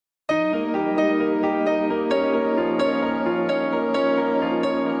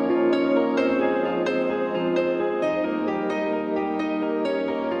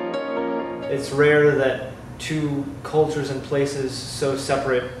It's rare that two cultures and places so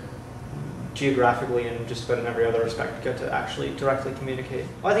separate geographically and just about in every other respect get to actually directly communicate.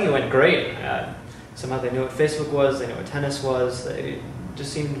 Well, I think it went great. Somehow they knew what Facebook was, they knew what tennis was. They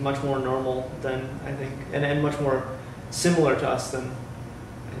just seemed much more normal than I think, and much more similar to us than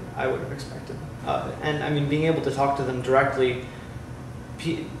I would have expected. And I mean, being able to talk to them directly,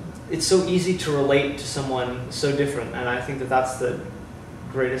 it's so easy to relate to someone so different, and I think that that's the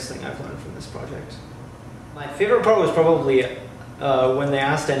greatest thing I've learned from this project. My favorite part was probably when they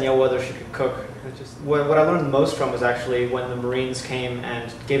asked Danielle whether she could cook. What I learned the most from was actually when the Marines came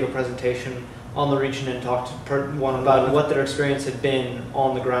and gave a presentation on the region and talked to one about what their experience had been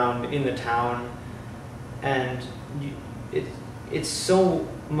on the ground in the town, and it's so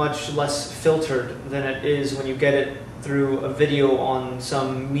much less filtered than it is when you get it through a video on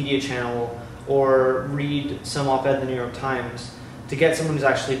some media channel or read some op-ed in the New York Times. To get someone who's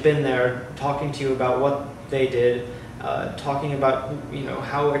actually been there talking to you about what they did, talking about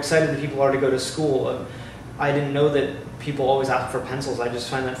how excited the people are to go to school. I didn't know that people always ask for pencils. I just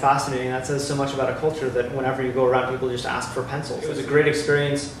find that fascinating. That says so much about a culture that whenever you go around, people just ask for pencils. It was a great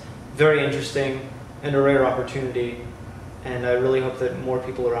experience, very interesting, and a rare opportunity. And I really hope that more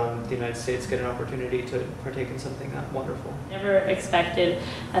people around the United States get an opportunity to partake in something that wonderful. Never expected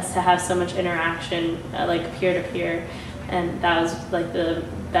us to have so much interaction, like peer-to-peer, and that was like the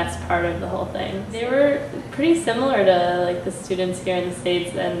best part of the whole thing. They were pretty similar to like the students here in the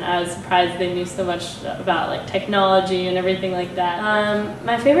States, and I was surprised they knew so much about like technology and everything like that.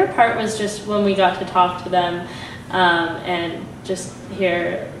 My favorite part was just when we got to talk to them and just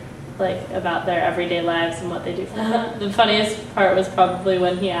hear like about their everyday lives and what they do. The funniest part was probably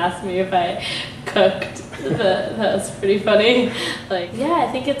when he asked me if I cooked. That was pretty funny. Like, yeah,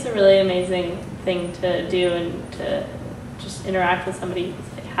 I think it's a really amazing thing to do, and to just interact with somebody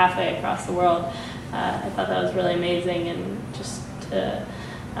like halfway across the world. I thought that was really amazing, and just to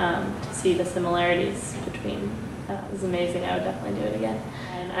see the similarities between was amazing. I would definitely do it again.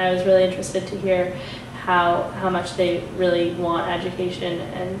 And I was really interested to hear how much they really want education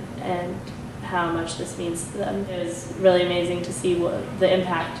and how much this means to them. It was really amazing to see what the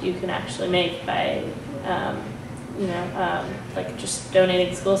impact you can actually make by like just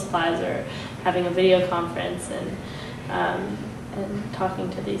donating school supplies or having a video conference and talking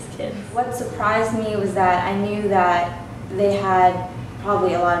to these kids. What surprised me was that I knew that they had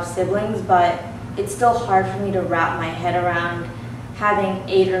probably a lot of siblings, but it's still hard for me to wrap my head around having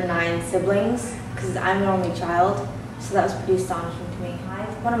 8 or 9 siblings, because I'm an only child, so that was pretty astonishing to me.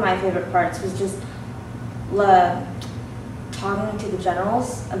 One of my favorite parts was just talking to the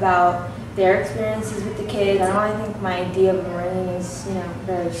generals about their experiences with the kids. I think my idea of a Marine is,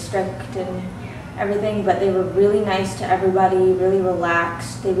 very strict and everything, but they were really nice to everybody, really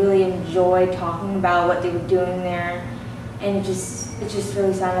relaxed. They really enjoyed talking about what they were doing there, and it just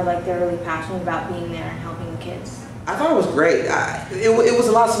really sounded like they're really passionate about being there and helping the kids. I thought it was great. It was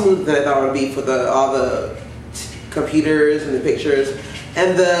a lot smoother than I thought it would be for all the computers and the pictures.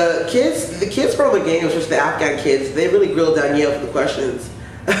 And the kids from the game, especially the Afghan kids, they really grilled Danielle for the questions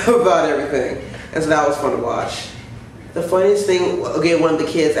about everything. And so that was fun to watch. The funniest thing, again, one of the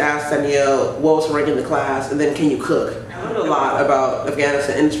kids asked Danielle what was her rank in the class, and then can you cook? I learned a lot about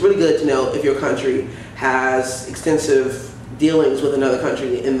Afghanistan, and it's really good to know if your country has extensive dealings with another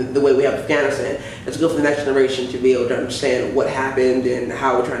country in the way we have Afghanistan. It's good for the next generation to be able to understand what happened and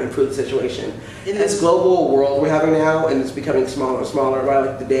how we're trying to improve the situation. In this global world we're having now, and it's becoming smaller and smaller by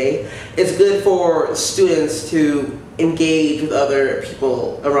like the day, it's good for students to engage with other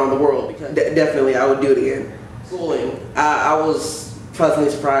people around the world, because definitely I would do it again. Schooling, I was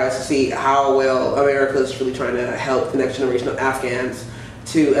pleasantly surprised to see how well America is really trying to help the next generation of Afghans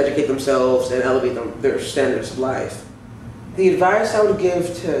to educate themselves and elevate their standards of life. The advice I would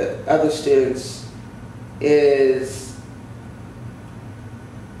give to other students is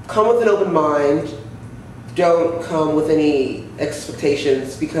come with an open mind. Don't come with any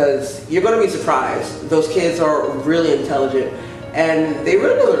expectations, because you're going to be surprised. Those kids are really intelligent and they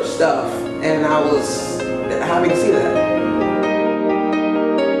really know their stuff, and I was happy to see that.